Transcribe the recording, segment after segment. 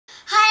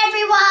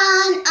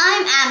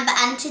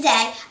and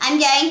today I'm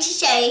going to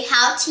show you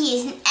how to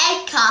use an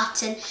egg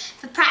carton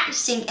for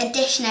practicing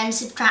addition and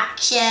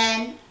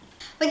subtraction.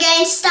 We're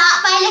going to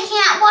start by looking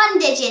at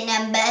one-digit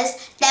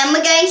numbers, then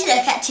we're going to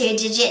look at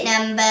two-digit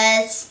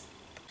numbers.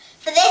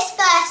 For this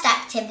first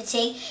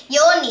activity,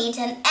 you'll need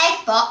an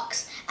egg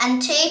box and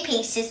two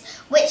pieces,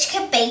 which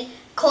could be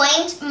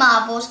coins,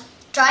 marbles,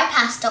 dry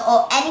pasta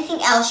or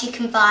anything else you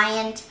can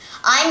find.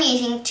 I'm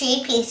using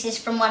two pieces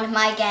from one of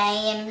my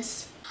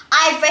games.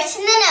 I've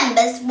written the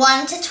numbers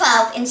 1 to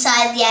 12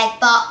 inside the egg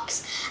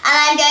box and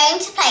I'm going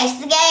to place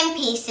the game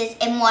pieces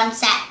in one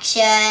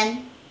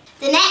section.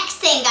 The next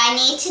thing I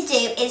need to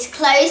do is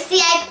close the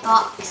egg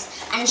box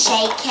and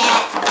shake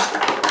it.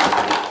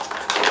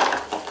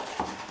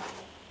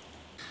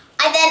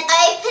 I then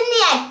open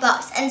the egg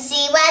box and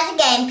see where the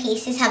game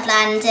pieces have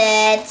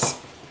landed.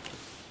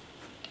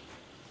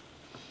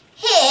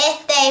 Here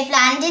they've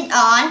landed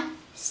on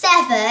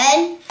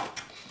 7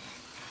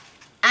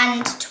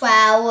 and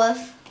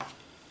 12.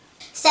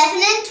 7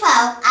 and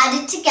 12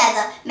 added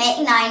together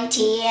make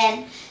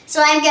 19.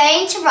 So I'm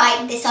going to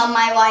write this on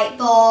my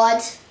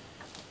whiteboard.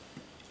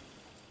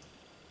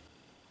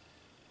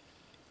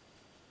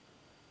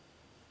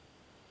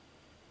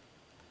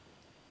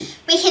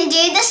 We can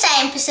do the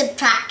same for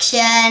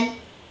subtraction.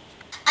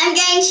 I'm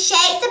going to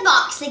shake the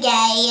box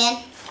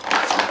again.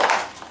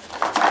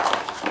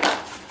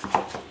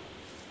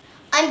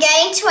 I'm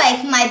going to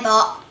open my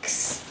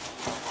box.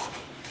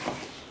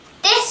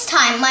 This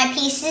time my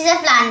pieces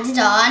have landed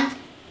on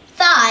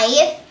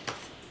 5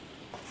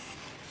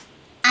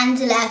 and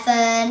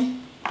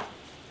 11.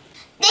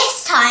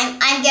 This time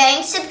I'm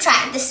going to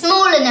subtract the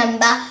smaller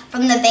number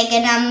from the bigger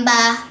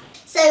number.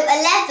 So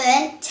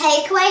 11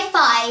 take away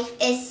 5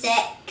 is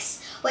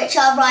 6, which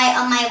I'll write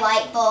on my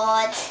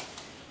whiteboard.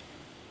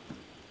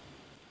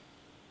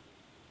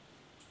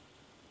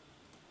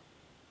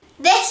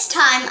 This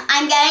time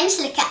I'm going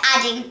to look at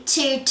adding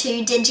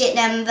two-digit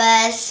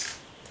numbers.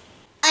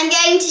 I'm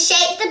going to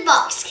shake the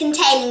box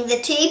containing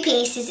the two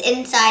pieces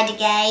inside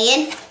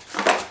again.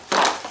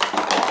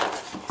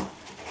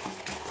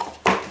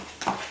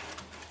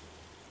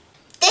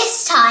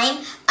 This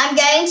time I'm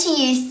going to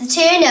use the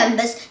two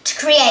numbers to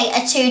create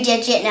a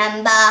two-digit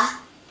number.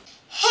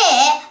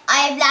 Here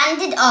I've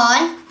landed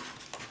on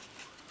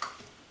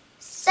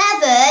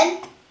 7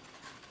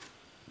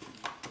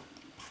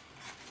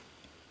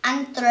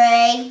 and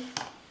 3.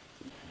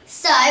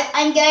 So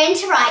I'm going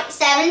to write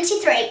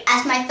 73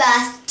 as my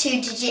first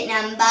two-digit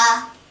number.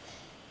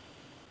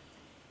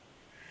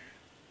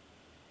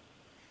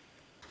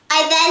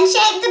 I then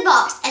shake the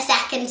box a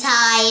second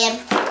time.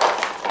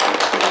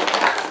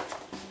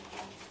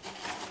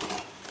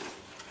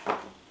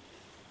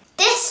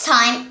 This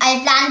time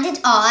I've landed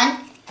on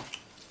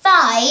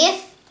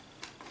 5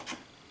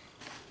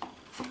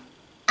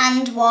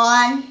 and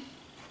 1.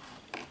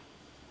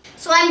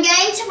 So I'm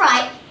going to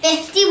write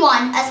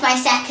 51 as my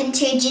second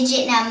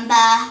two-digit number.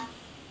 I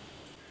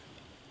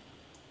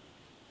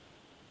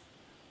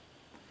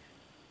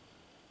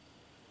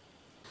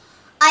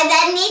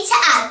then need to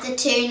add the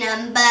two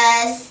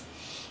numbers.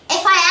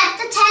 If I add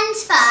the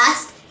tens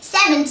first,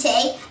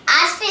 70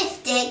 add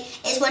 50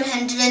 is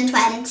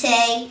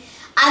 120.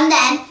 And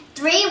then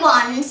 3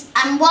 ones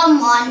and 1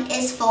 1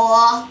 is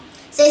 4.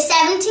 So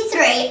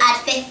 73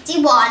 add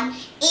 51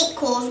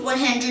 equals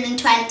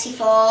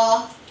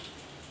 124.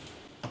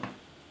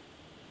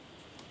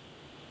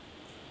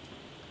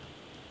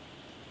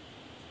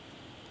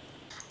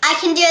 I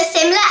can do a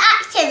similar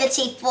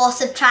activity for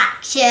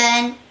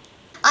subtraction.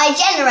 I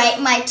generate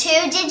my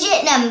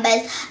two-digit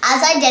numbers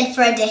as I did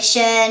for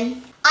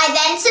addition. I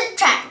then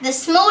subtract the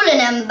smaller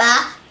number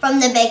from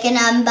the bigger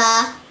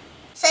number.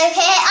 So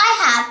here I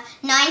have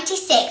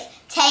 96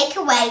 take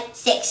away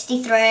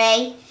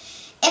 63.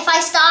 If I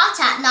start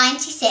at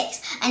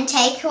 96 and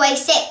take away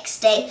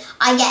 60,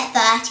 I get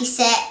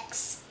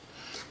 36.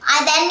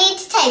 I then need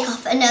to take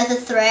off another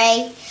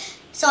 3,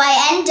 so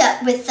I end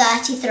up with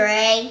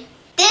 33.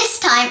 This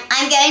time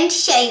I'm going to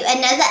show you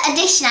another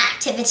addition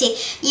activity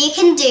you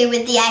can do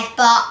with the egg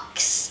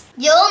box.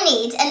 You'll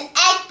need an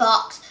egg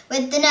box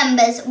with the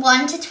numbers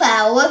 1 to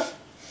 12,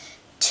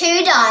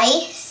 2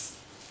 dice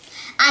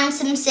and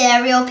some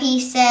cereal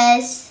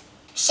pieces.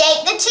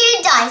 Shake the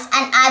 2 dice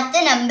and add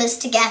the numbers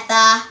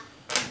together.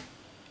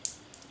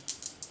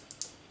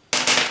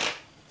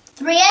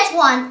 3 add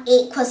 1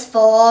 equals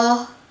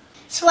 4.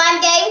 So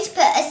I'm going to put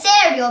a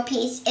cereal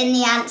piece in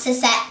the answer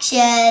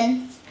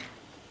section.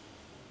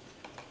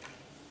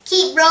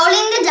 Keep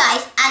rolling the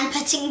dice and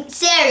putting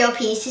cereal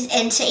pieces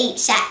into each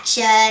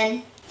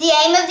section. The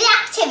aim of the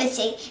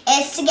activity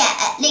is to get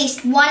at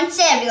least one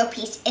cereal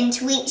piece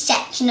into each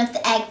section of the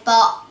egg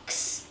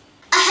box.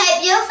 I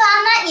hope you found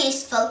that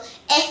useful.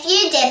 If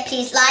you did,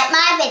 please like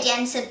my video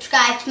and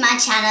subscribe to my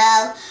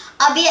channel.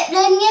 I'll be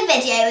uploading a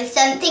video with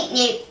something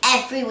new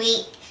every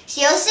week.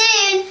 See you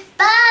soon.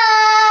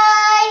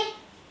 Bye!